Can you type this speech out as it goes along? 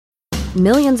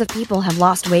Millions of people have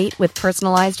lost weight with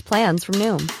personalized plans from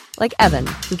Noom. Like Evan,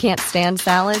 who can't stand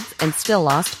salads and still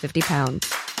lost 50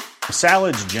 pounds.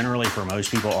 Salads generally for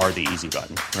most people are the easy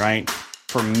button, right?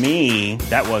 For me,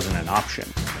 that wasn't an option.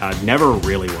 I never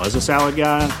really was a salad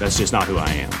guy. That's just not who I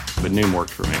am. But Noom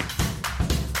worked for me.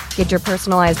 Get your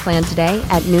personalized plan today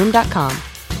at Noom.com.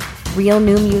 Real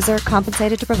Noom user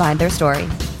compensated to provide their story.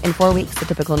 In 4 weeks, the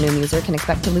typical Noom user can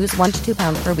expect to lose 1 to 2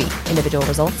 pounds per week. Individual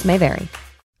results may vary.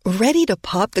 Ready to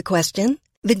pop the question?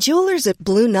 The jewelers at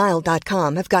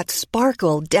BlueNile.com have got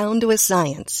sparkle down to a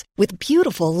science with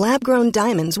beautiful lab-grown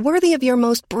diamonds worthy of your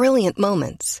most brilliant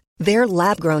moments. Their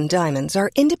lab-grown diamonds are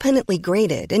independently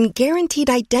graded and guaranteed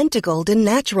identical to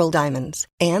natural diamonds,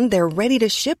 and they're ready to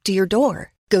ship to your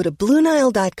door. Go to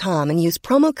BlueNile.com and use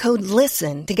promo code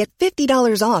LISTEN to get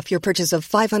 $50 off your purchase of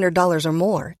 $500 or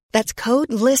more. That's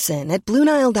code LISTEN at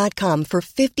BlueNile.com for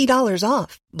 $50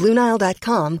 off.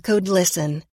 BlueNile.com, code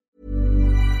LISTEN.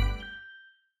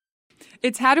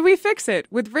 It's How Do We Fix It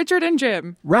with Richard and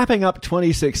Jim. Wrapping up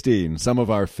 2016, some of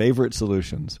our favorite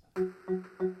solutions.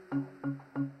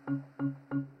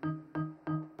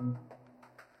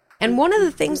 And one of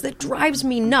the things that drives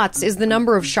me nuts is the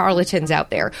number of charlatans out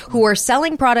there who are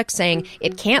selling products saying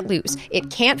it can't lose,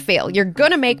 it can't fail, you're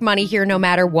gonna make money here no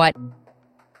matter what.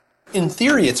 In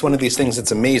theory, it's one of these things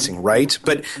that's amazing, right?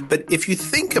 But if you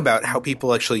think about how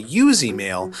people actually use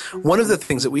email, one of the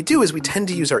things that we do is we tend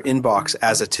to use our inbox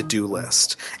as a to-do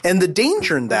list. And the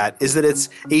danger in that is that it's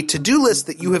a to-do list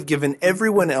that you have given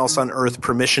everyone else on Earth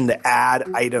permission to add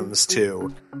items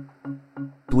to.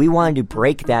 We wanted to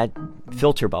break that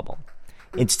filter bubble.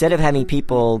 Instead of having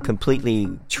people completely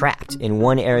trapped in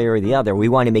one area or the other, we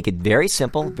wanted to make it very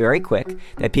simple, very quick,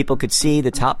 that people could see the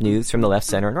top news from the left,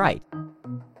 center, and right.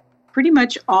 Pretty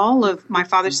much all of my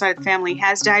father's side of the family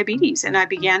has diabetes, and I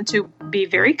began to be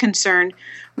very concerned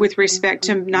with respect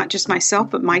to not just myself,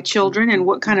 but my children and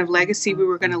what kind of legacy we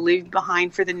were going to leave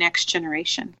behind for the next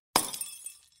generation.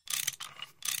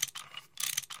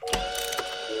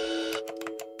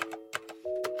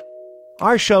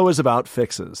 Our show is about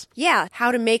fixes. Yeah,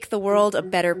 how to make the world a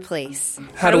better place.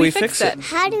 How do we fix it?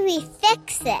 How do we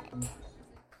fix it?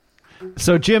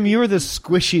 So, Jim, you're the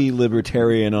squishy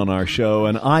libertarian on our show,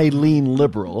 and I lean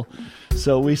liberal.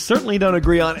 So we certainly don't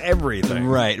agree on everything.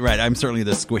 Right. I'm certainly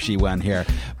the squishy one here.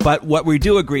 But what we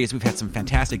do agree is we've had some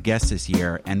fantastic guests this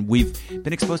year, and we've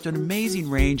been exposed to an amazing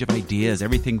range of ideas,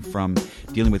 everything from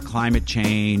dealing with climate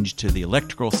change to the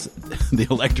electrical system. The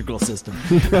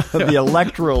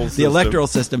electoral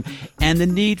system, and the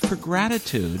need for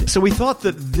gratitude. So we thought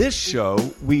that this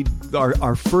show,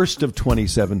 our first of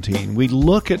 2017, we'd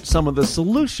look at some of the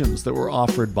solutions that were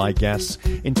offered by guests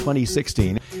in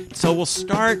 2016. So we'll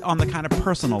start on the kind of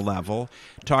personal level,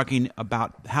 talking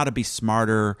about how to be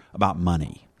smarter about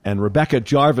money. And Rebecca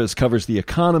Jarvis covers the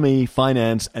economy,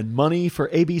 finance, and money for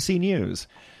ABC News.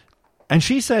 And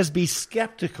she says be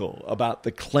skeptical about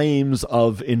the claims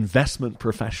of investment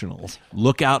professionals.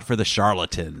 Look out for the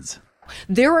charlatans.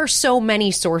 There are so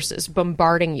many sources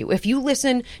bombarding you. If you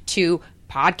listen to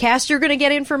podcasts, you're going to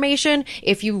get information.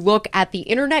 If you look at the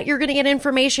internet, you're going to get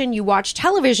information. You watch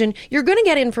television, you're going to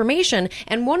get information.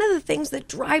 And one of the things that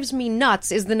drives me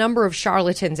nuts is the number of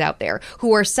charlatans out there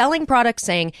who are selling products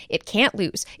saying it can't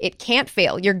lose, it can't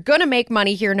fail, you're going to make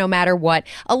money here no matter what.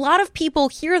 A lot of people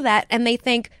hear that and they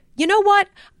think, you know what?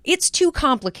 It's too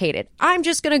complicated. I'm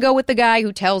just going to go with the guy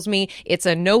who tells me it's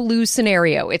a no-lose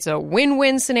scenario. It's a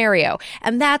win-win scenario.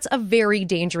 And that's a very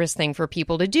dangerous thing for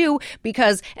people to do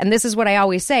because, and this is what I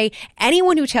always say,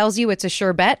 anyone who tells you it's a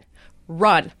sure bet,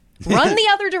 run. Run the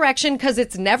other direction because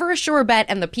it's never a sure bet,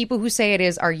 and the people who say it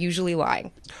is are usually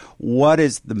lying. What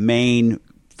is the main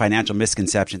financial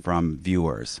misconception from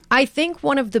viewers? I think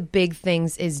one of the big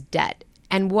things is debt.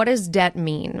 And what does debt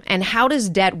mean? And how does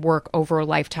debt work over a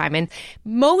lifetime? And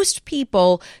most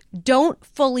people don't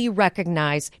fully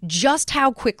recognize just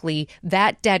how quickly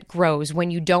that debt grows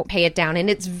when you don't pay it down. And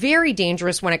it's very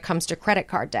dangerous when it comes to credit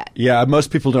card debt. Yeah,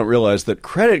 most people don't realize that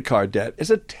credit card debt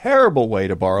is a terrible way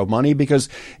to borrow money because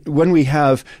when we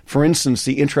have, for instance,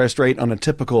 the interest rate on a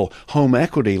typical home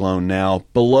equity loan now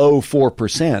below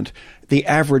 4%, the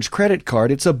average credit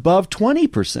card, it's above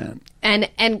 20%.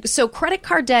 And so credit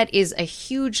card debt is a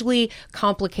hugely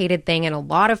complicated thing, and a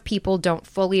lot of people don't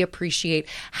fully appreciate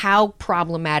how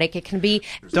problematic it can be.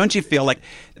 Don't you feel like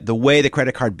the way the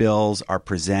credit card bills are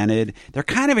presented, they're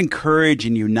kind of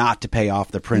encouraging you not to pay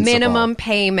off the principal? Minimum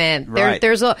payment. Right.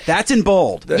 There's a That's in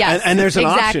bold. Yes, and there's an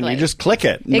option. You just click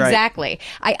it. Exactly.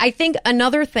 Right. I think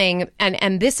another thing,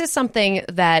 and this is something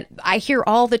that I hear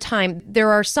all the time, there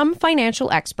are some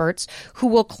financial experts who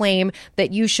will claim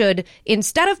that you should,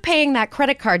 instead of paying paying that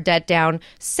credit card debt down,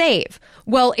 save.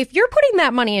 Well, if you're putting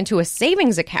that money into a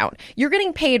savings account, you're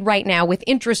getting paid right now with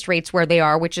interest rates where they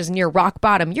are, which is near rock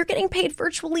bottom. You're getting paid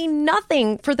virtually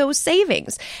nothing for those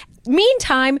savings.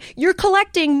 Meantime, you're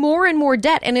collecting more and more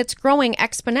debt, and it's growing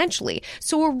exponentially.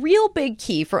 So a real big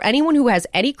key for anyone who has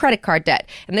any credit card debt,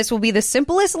 and this will be the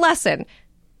simplest lesson,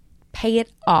 pay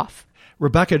it off.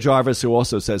 Rebecca Jarvis, who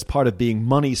also says part of being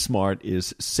money smart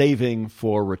is saving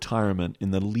for retirement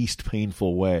in the least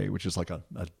painful way, which is like a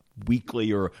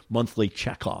weekly or monthly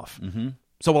checkoff. Mm-hmm.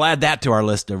 So we'll add that to our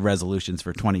list of resolutions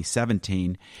for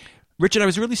 2017. Richard, I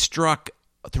was really struck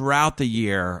throughout the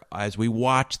year as we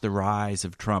watched the rise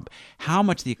of Trump, how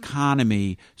much the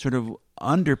economy sort of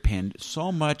underpinned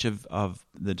so much of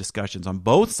the discussions on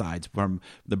both sides, from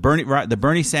the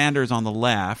Bernie Sanders on the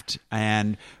left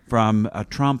and from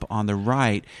Trump on the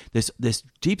right, this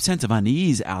deep sense of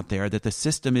unease out there that the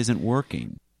system isn't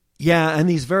working. Yeah, and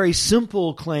these very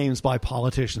simple claims by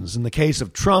politicians. In the case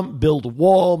of Trump, build a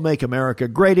wall, make America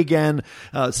great again,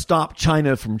 stop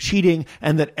China from cheating,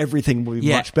 and that everything will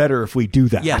be much better if we do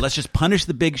that. Yeah, let's just punish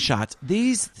the big shots.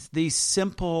 These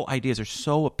simple ideas are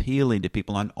so appealing to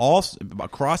people on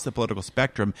across the political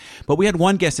spectrum. But we had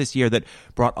one guest this year that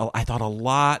brought, I thought, a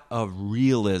lot of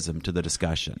realism to the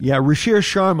discussion. Yeah, Ruchir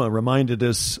Sharma reminded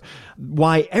us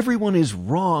why everyone is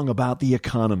wrong about the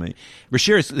economy.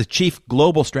 Ruchir is the chief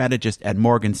global strategist at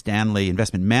Morgan Stanley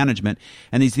Investment Management,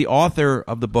 and he's the author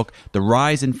of the book, The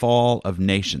Rise and Fall of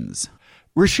Nations.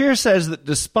 Ruchir says that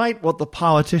despite what the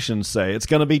politicians say, it's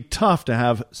going to be tough to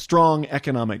have strong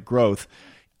economic growth.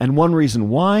 And one reason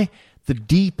why, the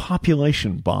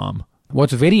depopulation bomb.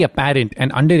 What's very apparent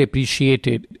and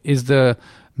underappreciated is the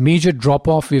major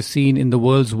drop-off we've seen in the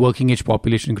world's working-age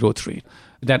population growth rate.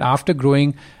 That after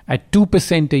growing at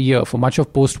 2% a year for much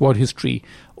of post-war history,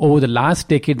 over the last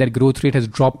decade, that growth rate has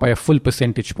dropped by a full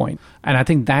percentage point. And I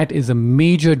think that is a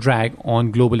major drag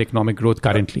on global economic growth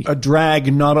currently. A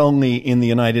drag not only in the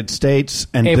United States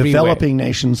and developing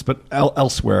nations, but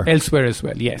elsewhere. Elsewhere as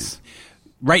well, yes.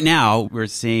 Right now, we're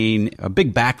seeing a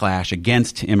big backlash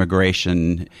against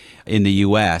immigration in the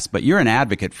U.S., but you're an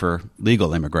advocate for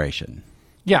legal immigration.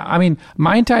 Yeah, I mean,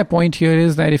 my entire point here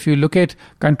is that if you look at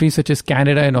countries such as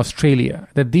Canada and Australia,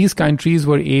 that these countries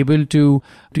were able to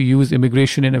use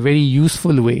immigration in a very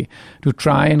useful way to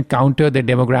try and counter their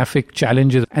demographic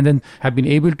challenges, and then have been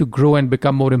able to grow and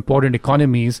become more important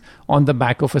economies on the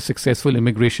back of a successful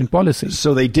immigration policy.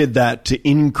 So they did that to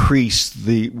increase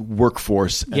the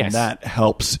workforce, and that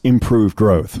helps improve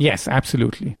growth. Yes,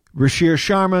 absolutely. Ruchir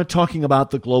Sharma talking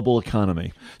about the global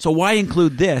economy. So why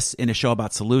include this in a show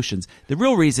about solutions? The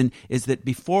real reason is that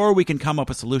before we can come up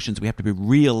with solutions, we have to be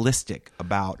realistic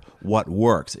about what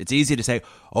works. It's easy to say,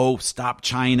 oh, stop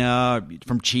China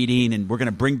from cheating and we're going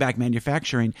to bring back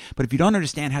manufacturing. But if you don't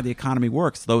understand how the economy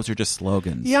works, those are just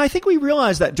slogans. Yeah, I think we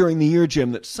realized that during the year,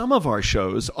 Jim, that some of our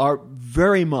shows are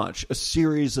very much a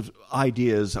series of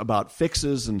ideas about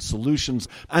fixes and solutions.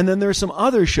 And then there are some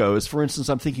other shows. For instance,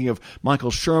 I'm thinking of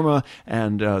Michael Shermer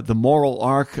and The Moral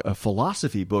Arc, a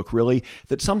philosophy book, really,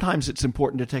 that sometimes it's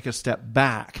important to take a step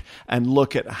back and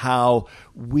look at how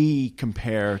we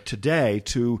compare today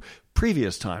to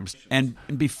previous times. And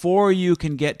before you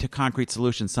can get to concrete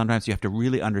solutions, sometimes you have to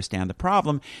really understand the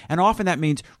problem. And often that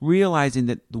means realizing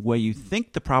that the way you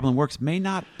think the problem works may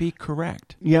not be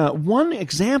correct. Yeah, one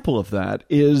example of that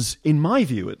is, in my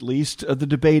view at least, the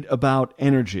debate about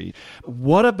energy.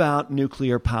 What about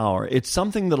nuclear power? It's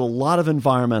something that a lot of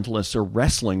environmentalists are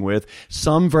wrestling with,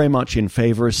 some very much in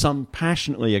favor, some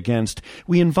passionately against.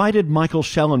 We invited Michael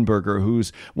Schellenberger,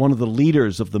 who's one of the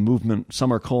leaders of the movement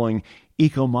some are calling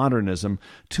eco-modernism,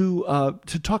 to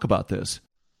talk about this.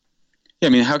 Yeah, I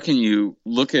mean, how can you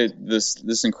look at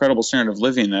this incredible standard of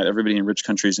living that everybody in rich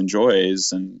countries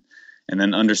enjoys and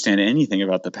then understand anything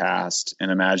about the past and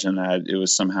imagine that it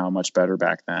was somehow much better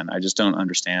back then? I just don't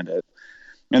understand it.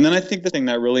 And then I think the thing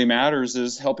that really matters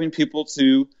is helping people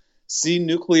to see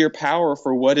nuclear power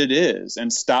for what it is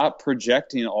and stop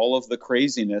projecting all of the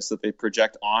craziness that they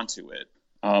project onto it.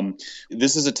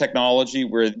 This is a technology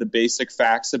where the basic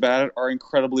facts about it are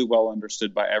incredibly well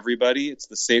understood by everybody. It's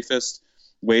the safest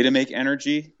way to make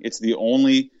energy. It's the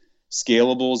only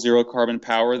scalable zero carbon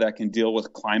power that can deal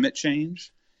with climate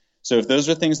change. So if those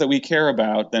are things that we care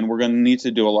about, then we're going to need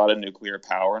to do a lot of nuclear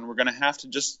power, and we're going to have to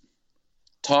just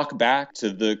talk back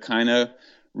to the kind of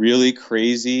really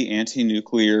crazy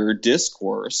anti-nuclear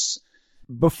discourse.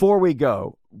 Before we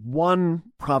go, one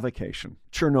provocation,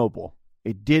 Chernobyl.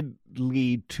 It did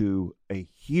lead to a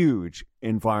huge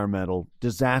environmental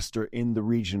disaster in the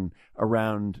region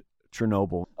around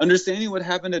Chernobyl. Understanding what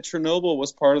happened at Chernobyl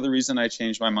was part of the reason I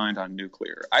changed my mind on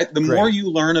nuclear. The more you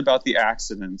learn about the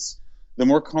accidents the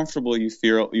more comfortable you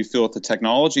feel with the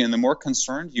technology, and the more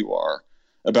concerned you are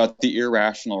about the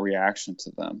irrational reaction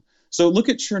to them. So look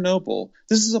at Chernobyl.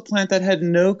 This is a plant that had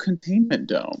no containment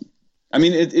dome. I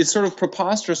mean, it's sort of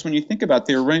preposterous when you think about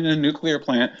they were running a nuclear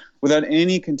plant without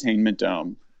any containment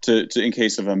dome to in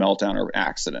case of a meltdown or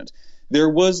accident. There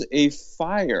was a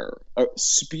fire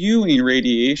spewing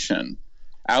radiation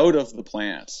out of the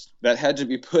plant that had to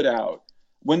be put out.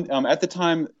 When at the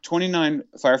time, 29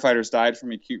 firefighters died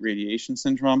from acute radiation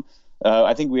syndrome.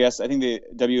 I think the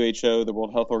WHO, the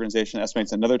World Health Organization,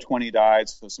 estimates another 20 died.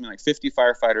 So something like 50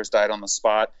 firefighters died on the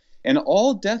spot, and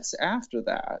all deaths after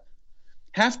that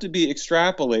have to be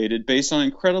extrapolated based on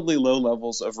incredibly low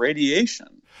levels of radiation.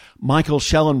 Michael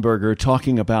Schellenberger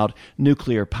talking about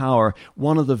nuclear power,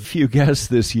 one of the few guests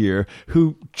this year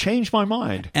who changed my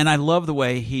mind. And I love the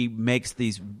way he makes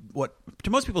these, what to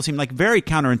most people seem like very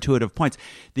counterintuitive points.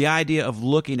 The idea of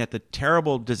looking at the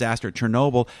terrible disaster at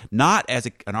Chernobyl, not as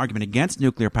an argument against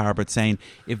nuclear power, but saying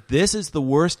if this is the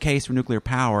worst case for nuclear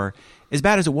power, as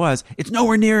bad as it was, it's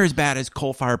nowhere near as bad as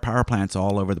coal-fired power plants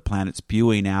all over the planet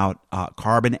spewing out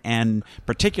carbon and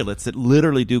particulates that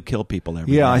literally do kill people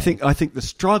every day. Yeah, I think the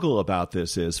struggle about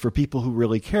this is, for people who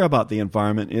really care about the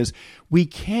environment, is we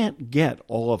can't get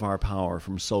all of our power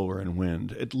from solar and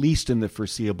wind, at least in the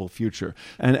foreseeable future.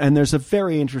 And there's a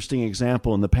very interesting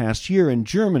example in the past year in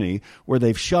Germany where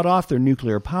they've shut off their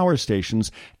nuclear power stations,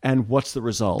 and what's the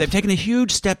result? They've taken a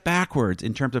huge step backwards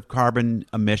in terms of carbon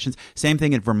emissions. Same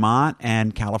thing in Vermont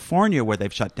and California, where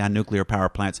they've shut down nuclear power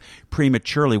plants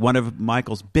prematurely. One of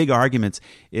Michael's big arguments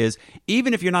is,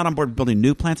 even if you're not on board building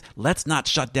new plants, let's not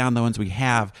shut down the ones we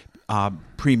have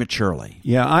prematurely.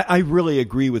 Yeah, I really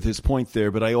agree with his point there,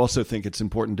 but I also think it's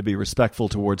important to be respectful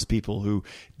towards people who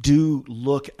do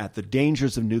look at the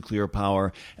dangers of nuclear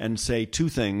power and say two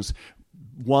things.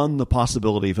 One, the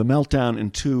possibility of a meltdown,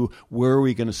 and two, where are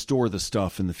we going to store the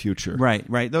stuff in the future?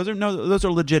 Right. Those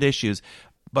are legit issues,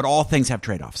 but all things have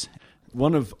trade-offs.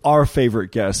 One of our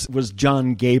favorite guests was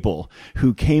John Gable,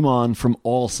 who came on from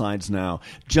All Sides Now.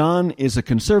 John is a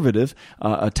conservative,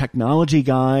 a technology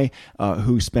guy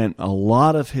who spent a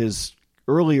lot of his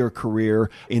earlier career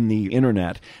in the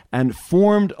internet and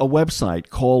formed a website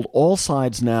called All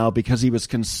Sides Now because he was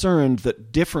concerned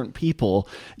that different people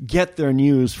get their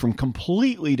news from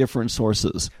completely different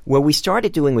sources. What we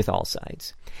started doing with All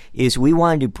Sides is we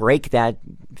wanted to break that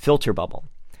filter bubble.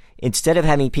 Instead of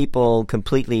having people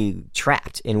completely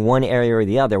trapped in one area or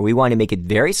the other, we want to make it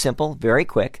very simple, very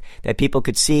quick, that people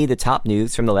could see the top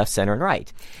news from the left, center, and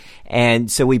right.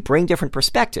 And so we bring different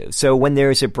perspectives. So when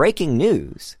there's a breaking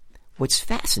news, what's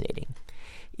fascinating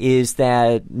is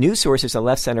that news sources on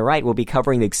left, center, right will be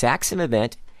covering the exact same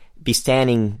event, be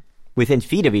standing within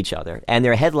feet of each other, and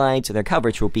their headlines and their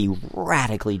coverage will be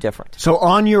radically different. So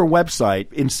on your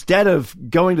website, instead of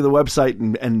going to the website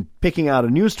and picking out a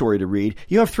news story to read,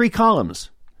 you have 3 columns: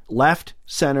 left,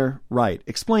 center, right.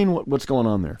 Explain what's going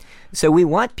on there. So we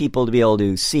want people to be able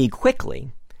to see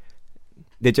quickly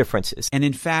the differences. And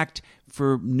in fact,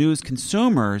 for news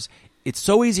consumers, it's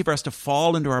so easy for us to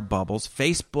fall into our bubbles.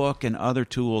 Facebook and other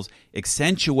tools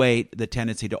accentuate the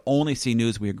tendency to only see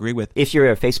news we agree with. If you're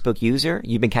a Facebook user,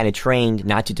 you've been kind of trained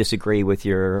not to disagree with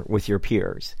your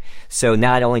peers. So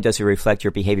not only does it reflect your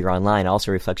behavior online, it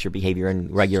also reflects your behavior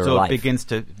in regular life. So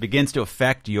it begins to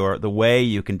affect the way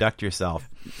you conduct yourself.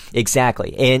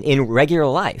 Exactly. In regular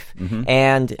life. Mm-hmm.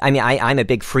 And I mean, I'm a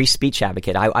big free speech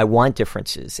advocate. I want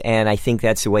differences. And I think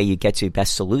that's the way you get to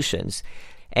best solutions.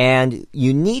 And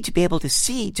you need to be able to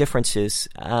see differences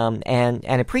and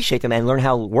appreciate them and learn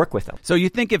how to work with them. So you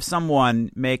think if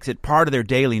someone makes it part of their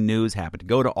daily news habit to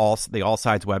go to the All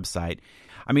Sides website,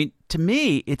 I mean, to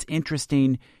me, it's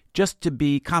interesting just to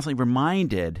be constantly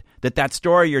reminded that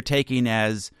story you're taking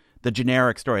as the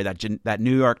generic story, that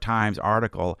New York Times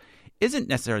article, isn't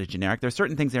necessarily generic. There's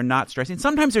certain things they're not stressing.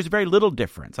 Sometimes there's very little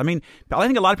difference. I mean, I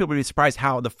think a lot of people would be surprised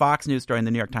how the Fox News story and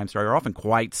the New York Times story are often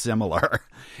quite similar.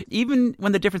 Even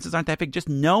when the differences aren't that big, just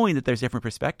knowing that there's different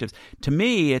perspectives, to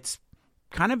me, it's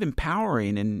kind of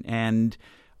empowering and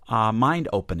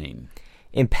mind-opening.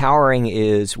 Empowering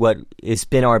is what has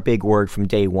been our big word from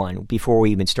day one. Before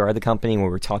we even started the company, when we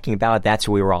were talking about it, that's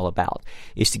what we were all about,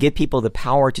 is to give people the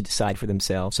power to decide for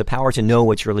themselves, the power to know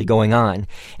what's really going on.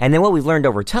 And then what we've learned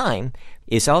over time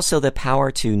is also the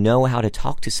power to know how to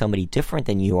talk to somebody different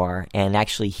than you are and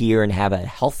actually hear and have a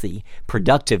healthy,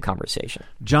 productive conversation.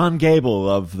 John Gable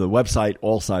of the website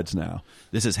All Sides Now.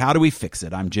 This is How Do We Fix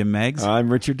It? I'm Jim Meigs. I'm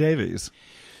Richard Davies.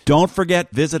 Don't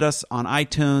forget, visit us on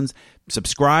iTunes,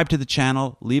 subscribe to the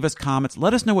channel, leave us comments,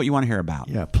 let us know what you want to hear about.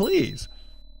 Yeah, please.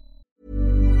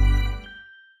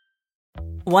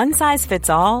 One size fits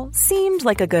all seemed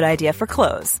like a good idea for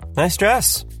clothes. Nice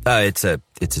dress. It's a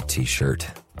t-shirt.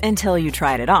 Until you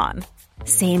tried it on.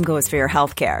 Same goes for your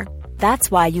healthcare. That's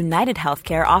why United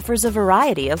Healthcare offers a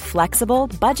variety of flexible,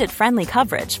 budget-friendly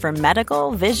coverage for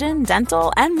medical, vision,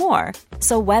 dental, and more.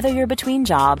 So whether you're between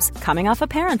jobs, coming off a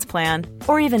parent's plan,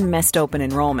 or even missed open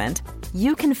enrollment,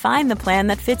 you can find the plan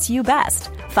that fits you best.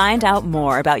 Find out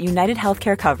more about United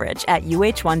Healthcare coverage at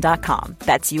uh1.com.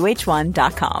 That's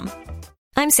uh1.com.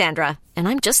 I'm Sandra, and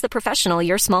I'm just the professional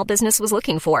your small business was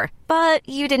looking for. But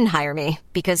you didn't hire me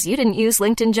because you didn't use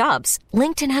LinkedIn Jobs.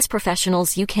 LinkedIn has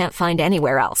professionals you can't find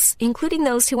anywhere else, including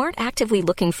those who aren't actively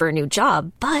looking for a new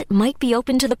job, but might be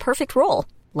open to the perfect role,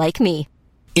 like me.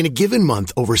 In a given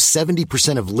month, over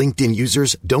 70% of LinkedIn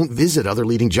users don't visit other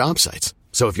leading job sites.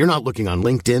 So if you're not looking on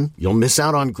LinkedIn, you'll miss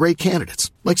out on great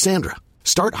candidates, like Sandra.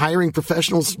 Start hiring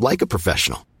professionals like a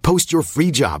professional. Post your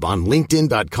free job on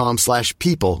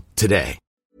linkedin.com/people today.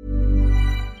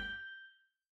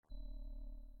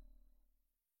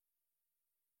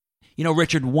 You know,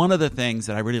 Richard, one of the things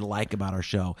that I really like about our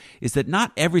show is that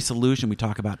not every solution we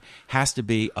talk about has to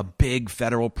be a big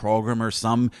federal program or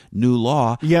some new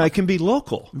law. Yeah, it can be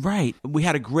local. Right. We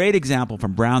had a great example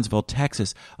from Brownsville,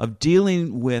 Texas, of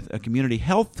dealing with a community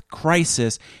health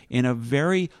crisis in a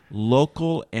very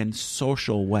local and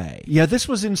social way. Yeah, this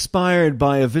was inspired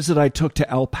by a visit I took to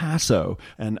El Paso,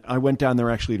 and I went down there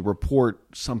actually to report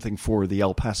something for the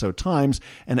El Paso Times,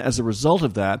 and as a result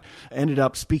of that, ended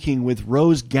up speaking with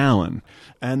Rose Gowan.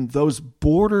 And those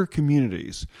border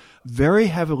communities, very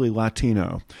heavily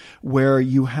Latino, where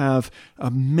you have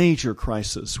a major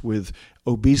crisis with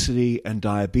obesity and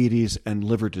diabetes and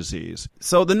liver disease.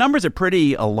 So the numbers are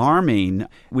pretty alarming.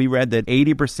 We read that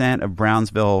 80% of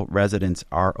Brownsville residents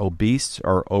are obese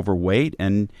or overweight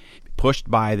and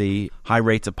pushed by the high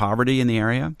rates of poverty in the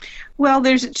area? Well,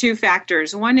 there's two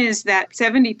factors. One is that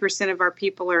 70% of our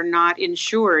people are not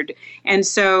insured, and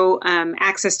so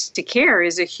access to care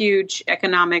is a huge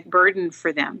economic burden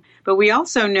for them. But we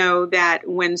also know that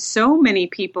when so many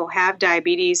people have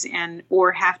diabetes and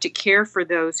or have to care for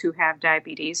those who have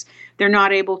diabetes, they're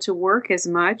not able to work as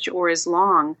much or as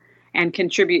long and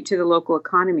contribute to the local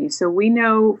economy. So we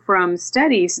know from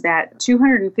studies that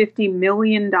 $250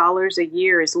 million a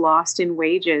year is lost in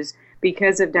wages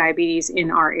because of diabetes in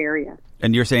our area.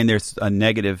 And you're saying there's a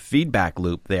negative feedback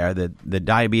loop there, that the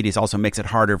diabetes also makes it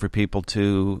harder for people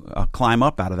to climb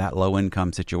up out of that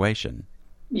low-income situation.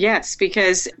 Yes,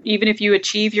 because even if you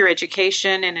achieve your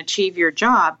education and achieve your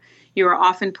job, you are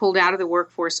often pulled out of the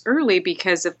workforce early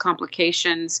because of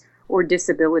complications or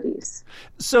disabilities.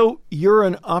 So you're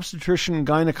an obstetrician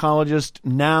gynecologist,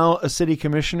 now a city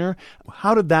commissioner.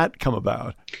 How did that come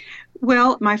about?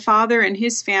 Well, my father and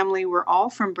his family were all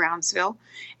from Brownsville,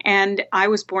 and I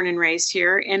was born and raised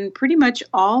here, and pretty much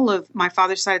all of my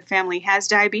father's side of the family has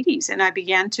diabetes, and I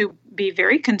began to be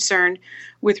very concerned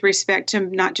with respect to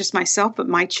not just myself, but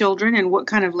my children and what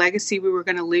kind of legacy we were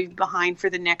going to leave behind for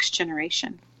the next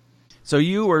generation. So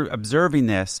you were observing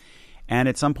this, and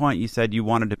at some point you said you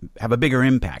wanted to have a bigger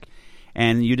impact,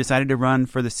 and you decided to run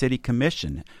for the city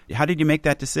commission. How did you make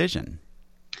that decision?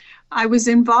 I was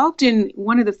involved in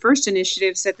one of the first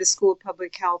initiatives that the School of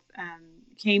Public Health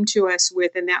came to us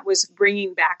with, and that was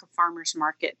bringing back a farmer's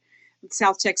market.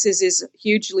 South Texas is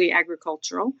hugely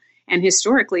agricultural and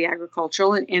historically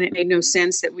agricultural, and it made no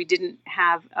sense that we didn't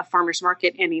have a farmer's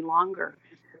market any longer.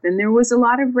 Then there was a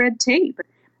lot of red tape,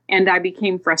 and I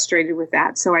became frustrated with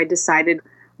that. So I decided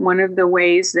one of the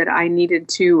ways that I needed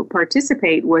to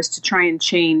participate was to try and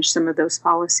change some of those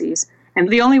policies. And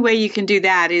the only way you can do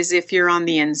that is if you're on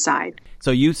the inside.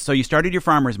 So you started your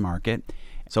farmer's market.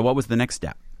 So what was the next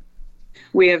step?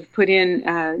 We have put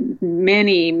in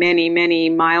many, many, many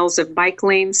miles of bike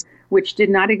lanes, which did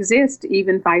not exist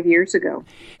even 5 years ago.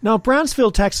 Now,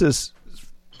 Brownsville, Texas, is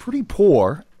pretty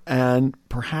poor and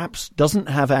perhaps doesn't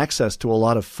have access to a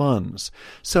lot of funds.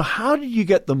 So how did you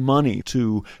get the money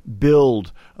to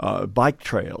build bike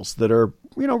trails that are,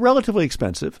 relatively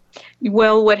expensive?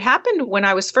 Well, what happened when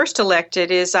I was first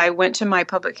elected is I went to my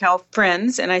public health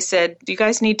friends and I said, you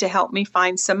guys need to help me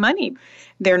find some money.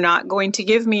 They're not going to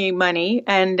give me money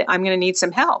and I'm going to need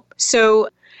some help. So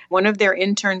one of their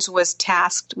interns was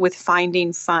tasked with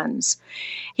finding funds.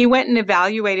 He went and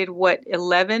evaluated what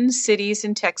 11 cities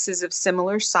in Texas of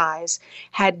similar size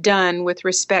had done with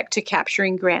respect to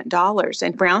capturing grant dollars,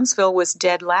 and Brownsville was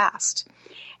dead last.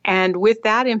 And with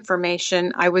that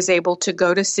information, I was able to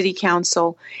go to City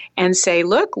Council and say,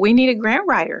 look, we need a grant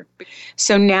writer.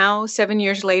 So now, 7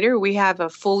 years later, we have a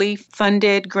fully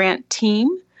funded grant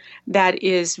team that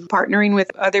is partnering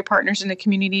with other partners in the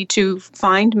community to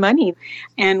find money.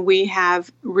 And we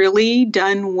have really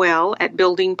done well at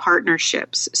building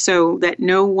partnerships so that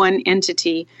no one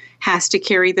entity has to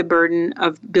carry the burden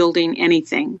of building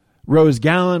anything. Rose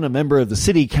Gallen, a member of the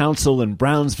City Council in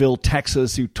Brownsville,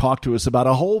 Texas, who talked to us about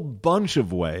a whole bunch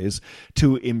of ways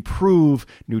to improve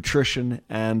nutrition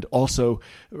and also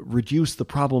reduce the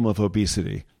problem of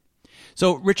obesity.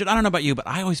 So, Richard, I don't know about you, but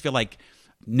I always feel like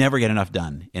never get enough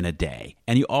done in a day.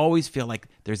 And you always feel like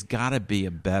there's got to be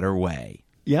a better way.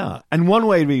 Yeah. And one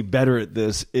way to be better at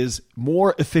this is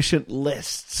more efficient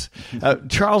lists.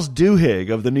 Charles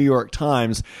Duhigg of the New York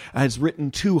Times has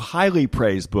written 2 highly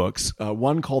praised books,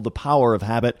 one called The Power of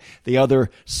Habit, the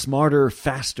other Smarter,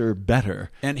 Faster,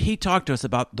 Better. And he talked to us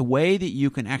about the way that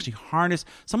you can actually harness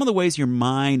some of the ways your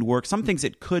mind works, some things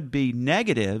that could be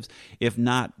negatives if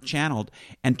not channeled,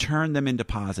 and turn them into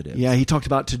positives. Yeah, he talked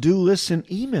about to-do lists and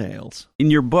emails.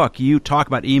 In your book, you talk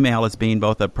about email as being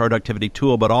both a productivity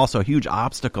tool but also a huge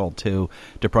obstacle to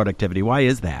productivity. Why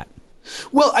is that?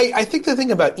 Well, I think the thing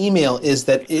about email is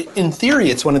that in theory,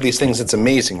 it's one of these things that's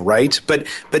amazing, right? But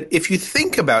if you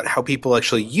think about how people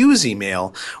actually use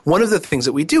email, one of the things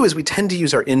that we do is we tend to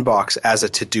use our inbox as a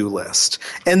to-do list.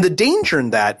 And the danger in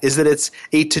that is that it's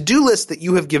a to-do list that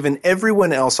you have given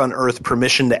everyone else on earth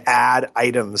permission to add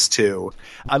items to.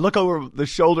 I look over the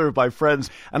shoulder of my friends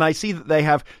and I see that they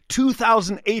have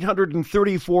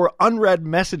 2,834 unread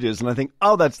messages. And I think,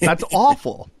 oh, that's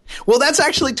awful. Well, that's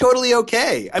actually totally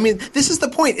okay. I mean, this is the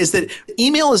point, is that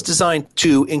email is designed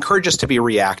to encourage us to be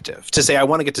reactive, to say, I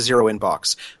want to get to zero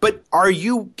inbox. But are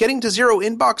you getting to zero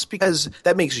inbox because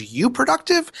that makes you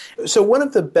productive? So one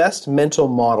of the best mental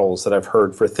models that I've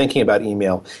heard for thinking about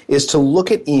email is to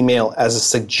look at email as a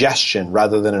suggestion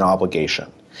rather than an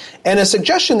obligation. And a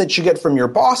suggestion that you get from your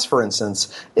boss, for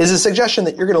instance, is a suggestion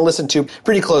that you're going to listen to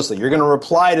pretty closely. You're going to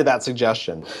reply to that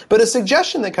suggestion. But a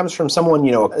suggestion that comes from someone,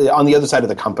 on the other side of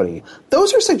the company,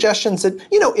 those are suggestions that,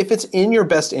 if it's in your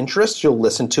best interest, you'll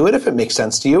listen to it if it makes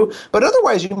sense to you. But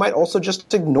otherwise, you might also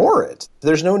just ignore it.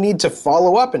 There's no need to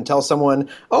follow up and tell someone,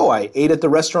 oh, I ate at the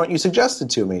restaurant you suggested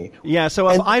to me. Yeah, so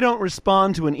if I don't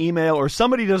respond to an email or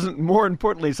somebody doesn't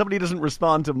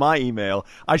respond to my email,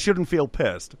 I shouldn't feel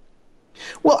pissed.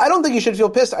 Well, I don't think you should feel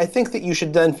pissed. I think that you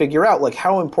should then figure out,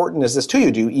 how important is this to you?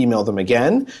 Do you email them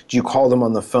again? Do you call them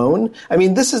on the phone? I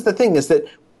mean, this is the thing, is that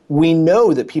we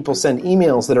know that people send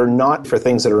emails that are not for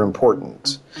things that are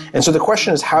important. And so the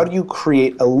question is, how do you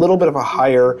create a little bit of a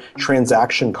higher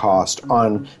transaction cost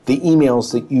on the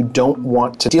emails that you don't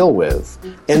want to deal with?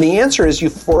 And the answer is you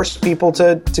force people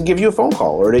to give you a phone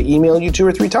call or to email you 2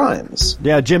 or 3 times.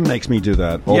 Yeah, Jim makes me do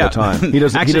that all the time. He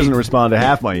doesn't respond to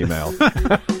half my email.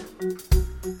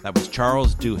 That was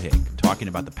Charles Duhigg talking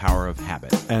about the power of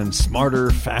habit. And Smarter,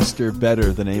 Faster,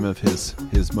 Better, the name of his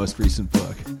most recent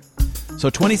book. So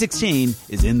 2016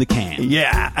 is in the can.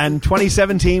 Yeah, and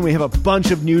 2017, we have a bunch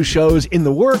of new shows in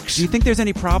the works. Do you think there's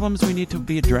any problems we need to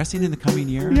be addressing in the coming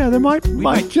year? Yeah, there might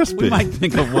just be. We might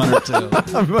think of 1 or 2.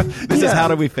 This is How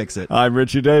Do We Fix It? I'm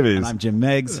Richard Davies. And I'm Jim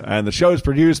Meigs. And the show is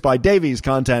produced by Davies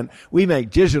Content. We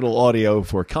make digital audio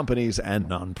for companies and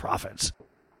nonprofits.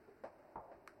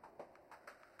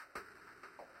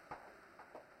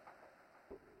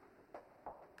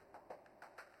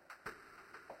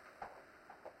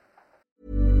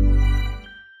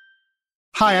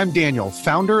 Hi, I'm Daniel,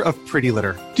 founder of Pretty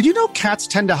Litter. Did you know cats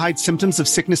tend to hide symptoms of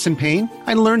sickness and pain?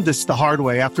 I learned this the hard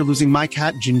way after losing my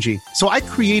cat, Gingy. So I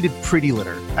created Pretty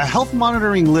Litter, a health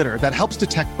monitoring litter that helps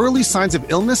detect early signs of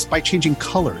illness by changing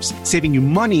colors, saving you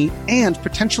money and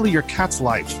potentially your cat's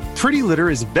life. Pretty Litter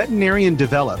is veterinarian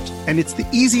developed, and it's the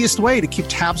easiest way to keep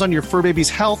tabs on your fur baby's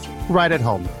health right at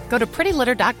home. Go to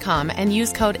prettylitter.com and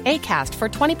use code ACAST for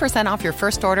 20% off your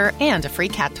first order and a free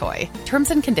cat toy.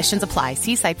 Terms and conditions apply.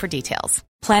 See site for details.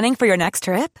 Planning for your next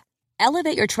trip?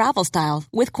 Elevate your travel style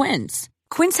with Quince.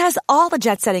 Quince has all the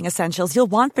jet-setting essentials you'll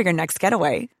want for your next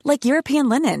getaway, like European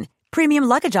linen, premium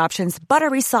luggage options,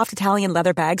 buttery soft Italian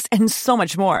leather bags, and so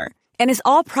much more. And is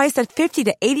all priced at 50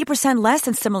 to 80% less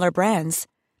than similar brands.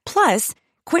 Plus,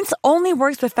 Quince only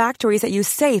works with factories that use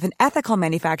safe and ethical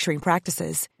manufacturing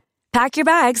practices. Pack your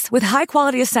bags with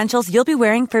high-quality essentials you'll be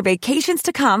wearing for vacations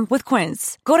to come with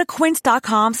Quince. Go to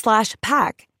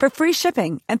quince.com/pack for free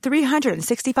shipping and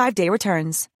 365-day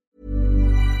returns.